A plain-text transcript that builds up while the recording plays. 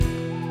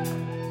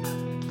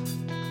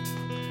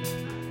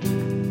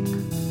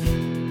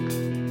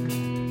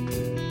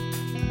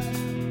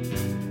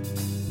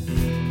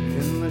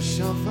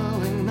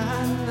shuffling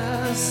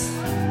madness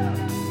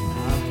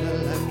of the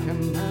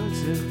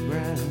locomotive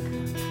breath.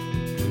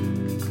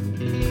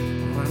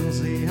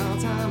 Runs the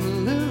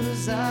all-time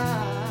loser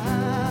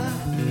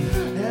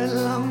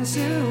headlong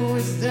to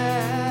his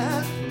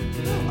death.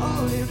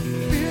 All he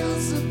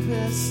feels a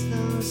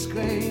piston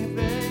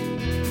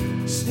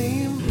scraping,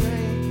 steam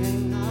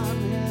breaking on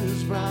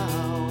his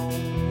brow.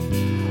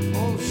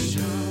 Oh,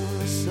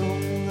 sure, so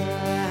the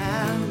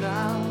hand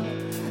out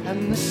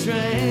and the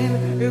strain,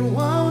 it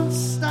won't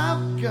stop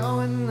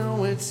going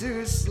nowhere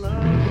too slow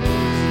down.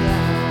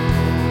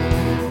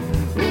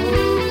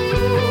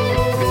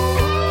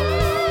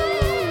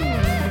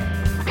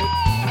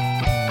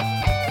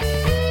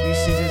 He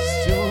sees his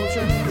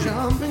children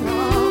jumping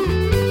off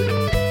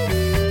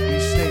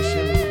each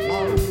station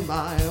one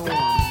by one.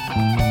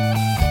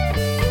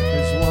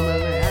 His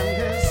woman and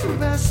his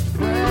best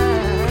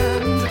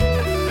friend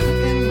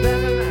in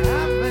bed and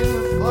having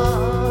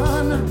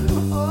fun.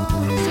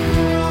 Oh, he's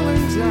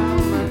crawling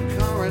down the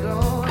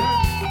corridor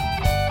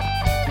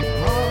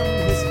on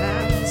his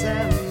hands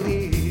and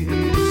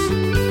knees.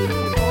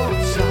 Oh,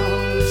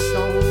 Charlie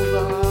stole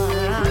the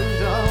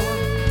handle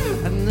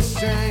and the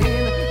strain,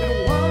 it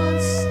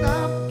won't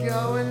stop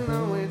going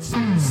nowhere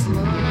too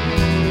slow down.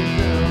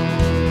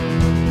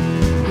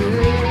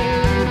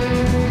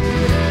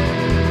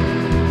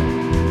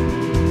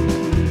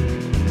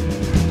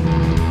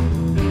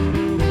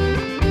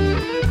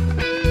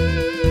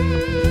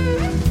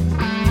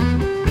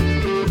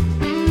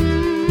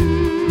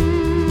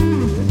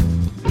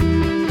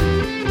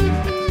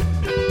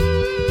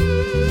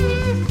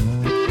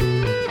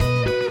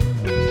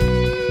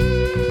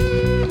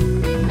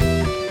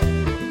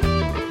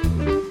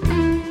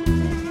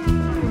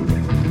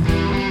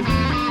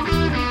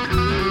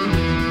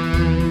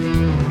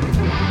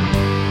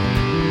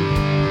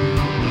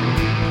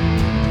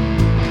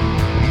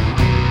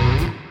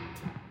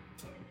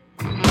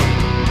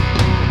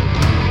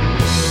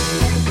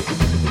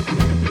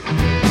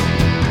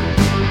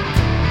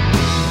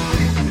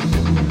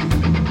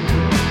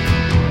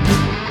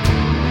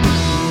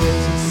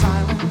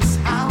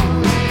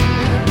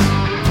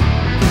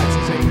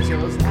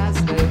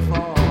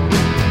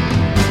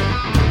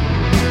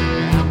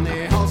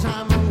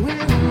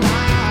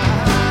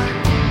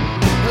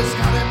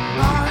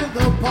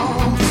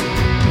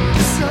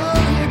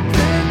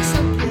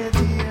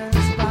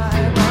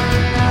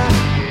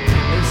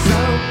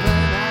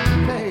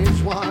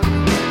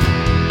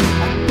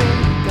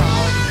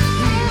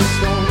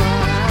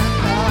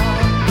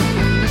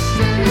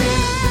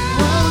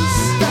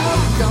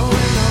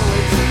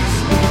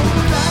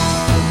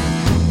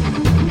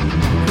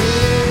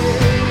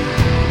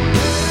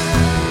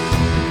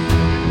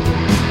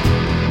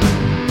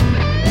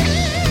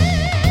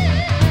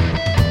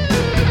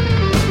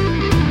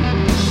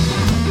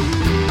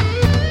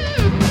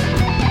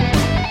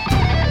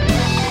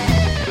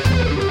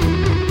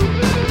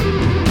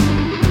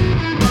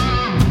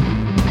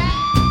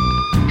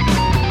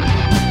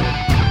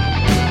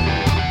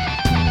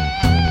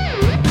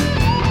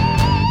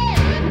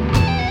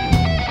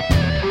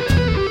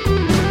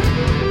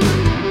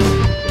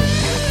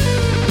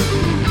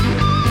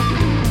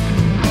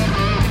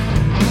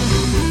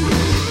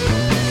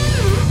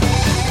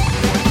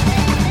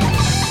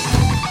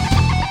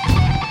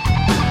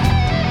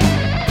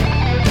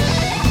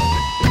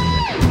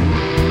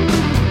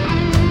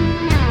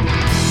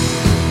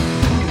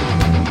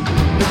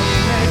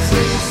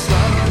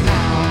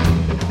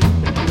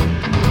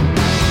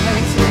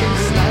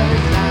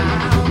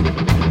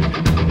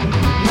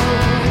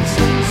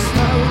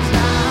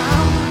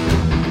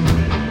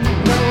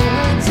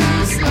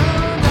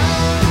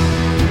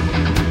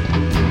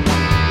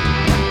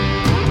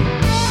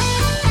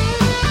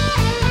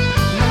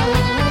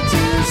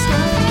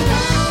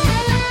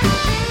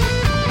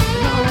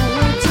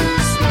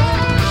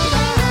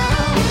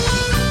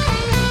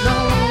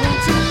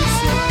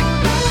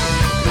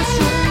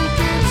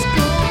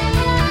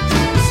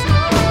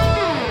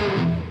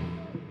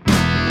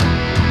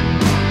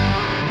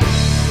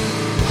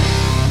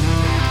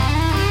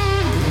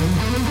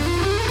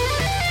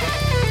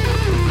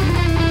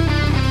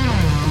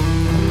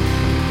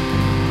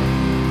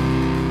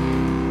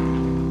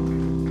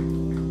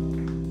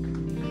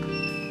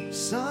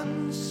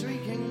 Sun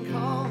streaking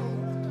cold,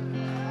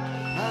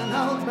 an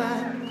old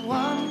man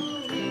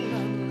wandering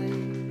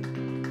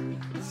lonely,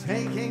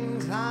 taking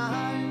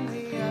time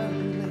the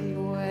only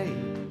way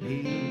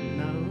he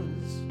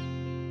knows.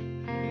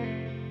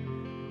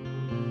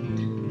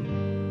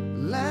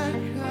 Leg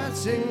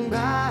hurting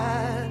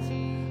bad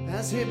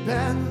as he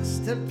bends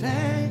to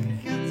pick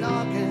a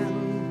dog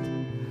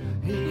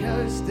end. He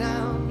goes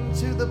down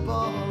to the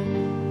bog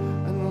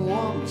and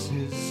warms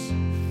his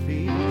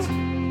feet.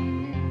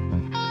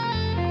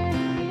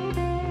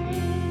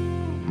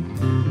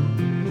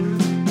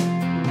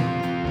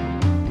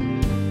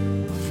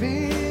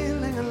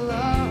 Feeling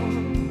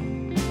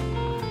alone,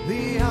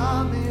 the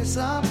army's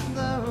up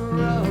the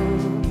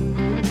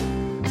road.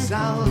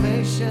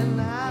 Salvation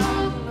out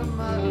of the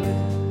mud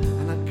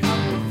and a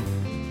cup of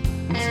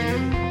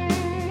tea.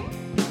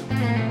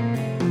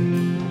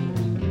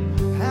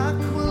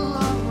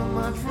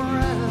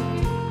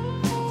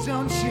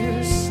 don't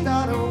you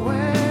start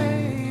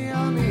away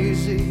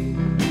uneasy.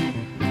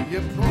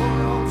 You poor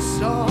old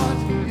sod,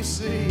 you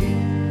see,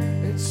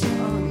 it's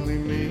only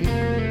me.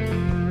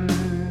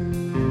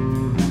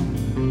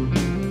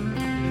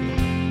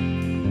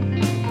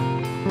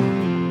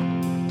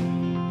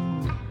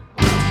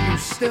 You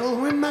still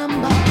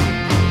remember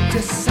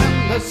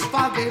December's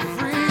foggy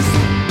freeze,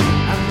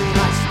 and the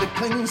ice that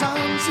clings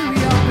onto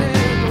your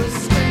beard was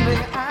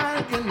screaming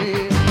agony.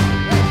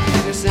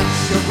 You set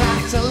your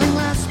rattling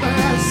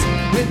whispers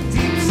with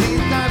deep sea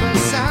diver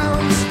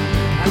sounds,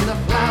 and the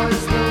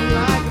flowers bloom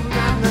like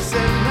madness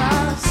in the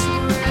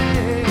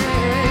spring.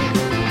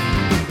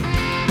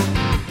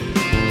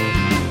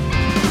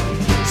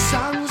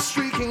 Sun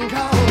streaking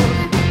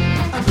cold,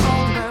 an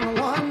old man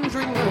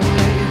wandering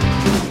away,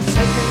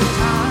 taking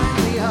time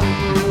the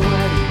other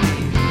way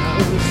he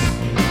goes.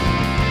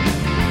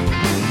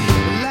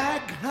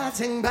 Leg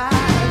hurting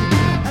bad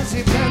as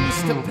he bends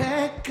to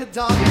pick a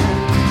dog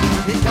end.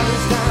 He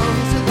goes down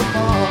to the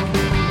bog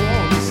and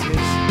warms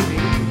his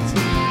feet.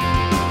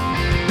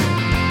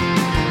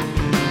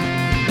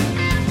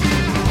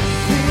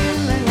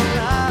 Feeling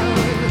around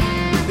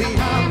the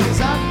armies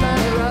of the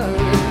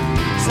road,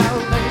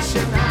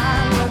 salvation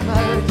and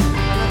remote,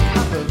 and a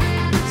cup of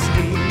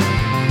tea.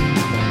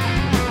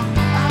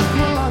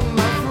 Aqualung,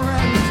 my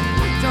friend,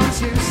 don't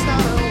you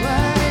start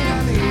away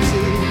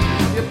uneasy.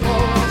 You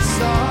poor old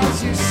stars,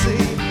 you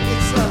see,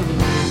 it's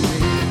only me.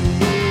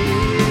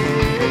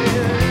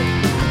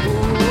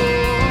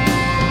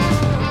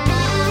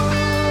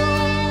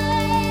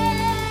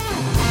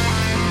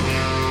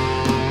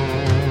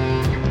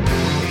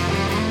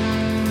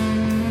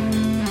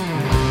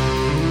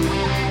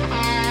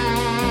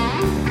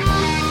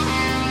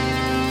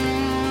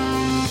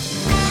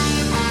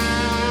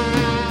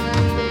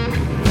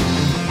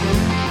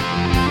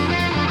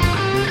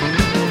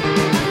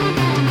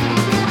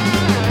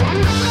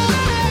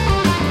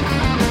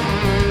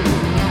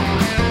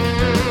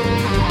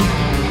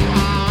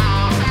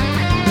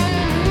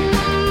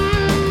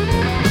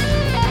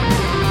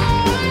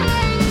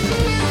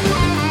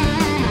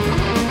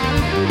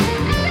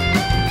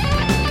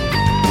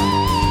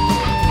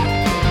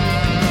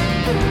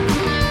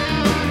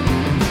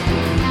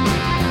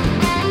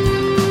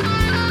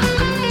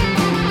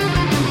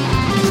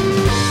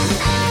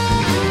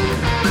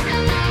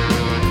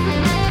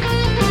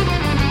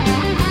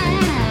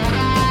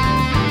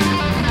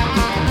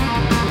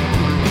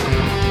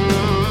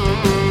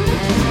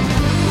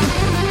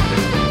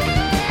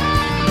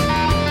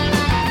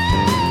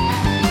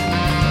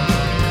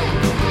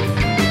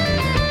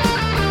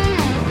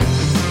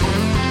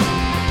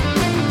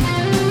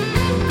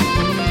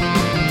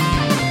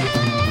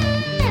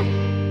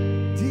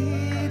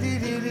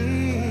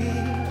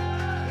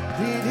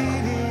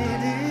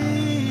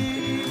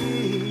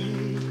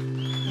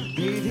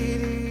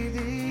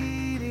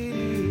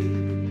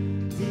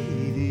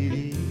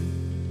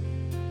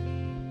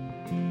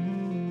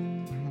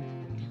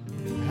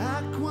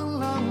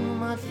 Aqualung,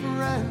 my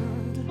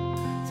friend,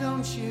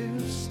 don't you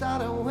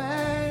start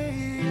away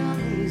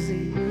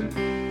uneasy.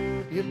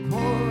 You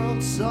poor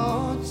old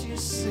swords, you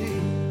see.